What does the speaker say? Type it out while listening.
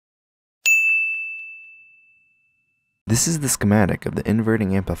This is the schematic of the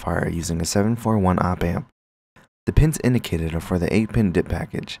inverting amplifier using a 741 op amp. The pins indicated are for the 8-pin dip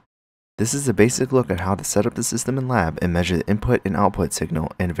package. This is a basic look at how to set up the system in lab and measure the input and output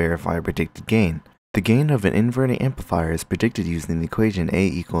signal and verify predicted gain. The gain of an inverting amplifier is predicted using the equation A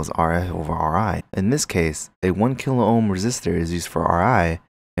equals RF over RI. In this case, a 1 kilo ohm resistor is used for RI,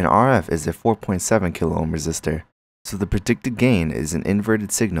 and RF is a 4.7 kilo ohm resistor. So the predicted gain is an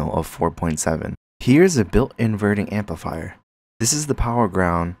inverted signal of 4.7. Here's a built inverting amplifier. This is the power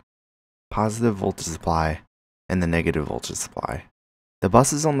ground, positive voltage supply, and the negative voltage supply. The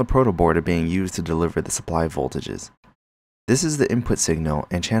buses on the proto board are being used to deliver the supply voltages. This is the input signal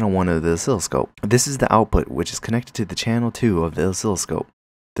and channel 1 of the oscilloscope. This is the output, which is connected to the channel 2 of the oscilloscope.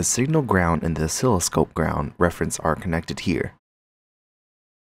 The signal ground and the oscilloscope ground reference are connected here.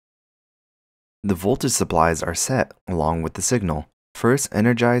 The voltage supplies are set along with the signal. First,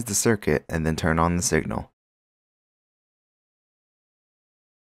 energize the circuit and then turn on the signal.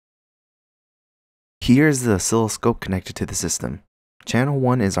 Here is the oscilloscope connected to the system. Channel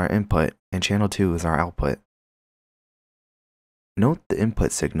 1 is our input and channel 2 is our output. Note the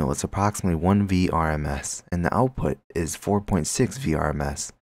input signal is approximately 1 VRMS and the output is 4.6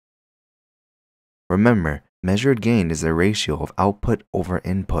 VRMS. Remember, measured gain is a ratio of output over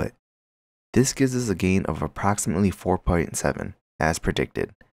input. This gives us a gain of approximately 4.7, as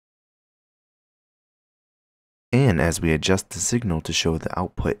predicted. And as we adjust the signal to show the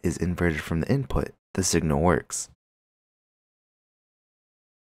output is inverted from the input, the signal works.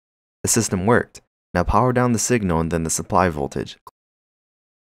 The system worked. Now power down the signal and then the supply voltage.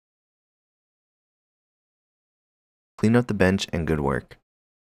 Clean up the bench and good work.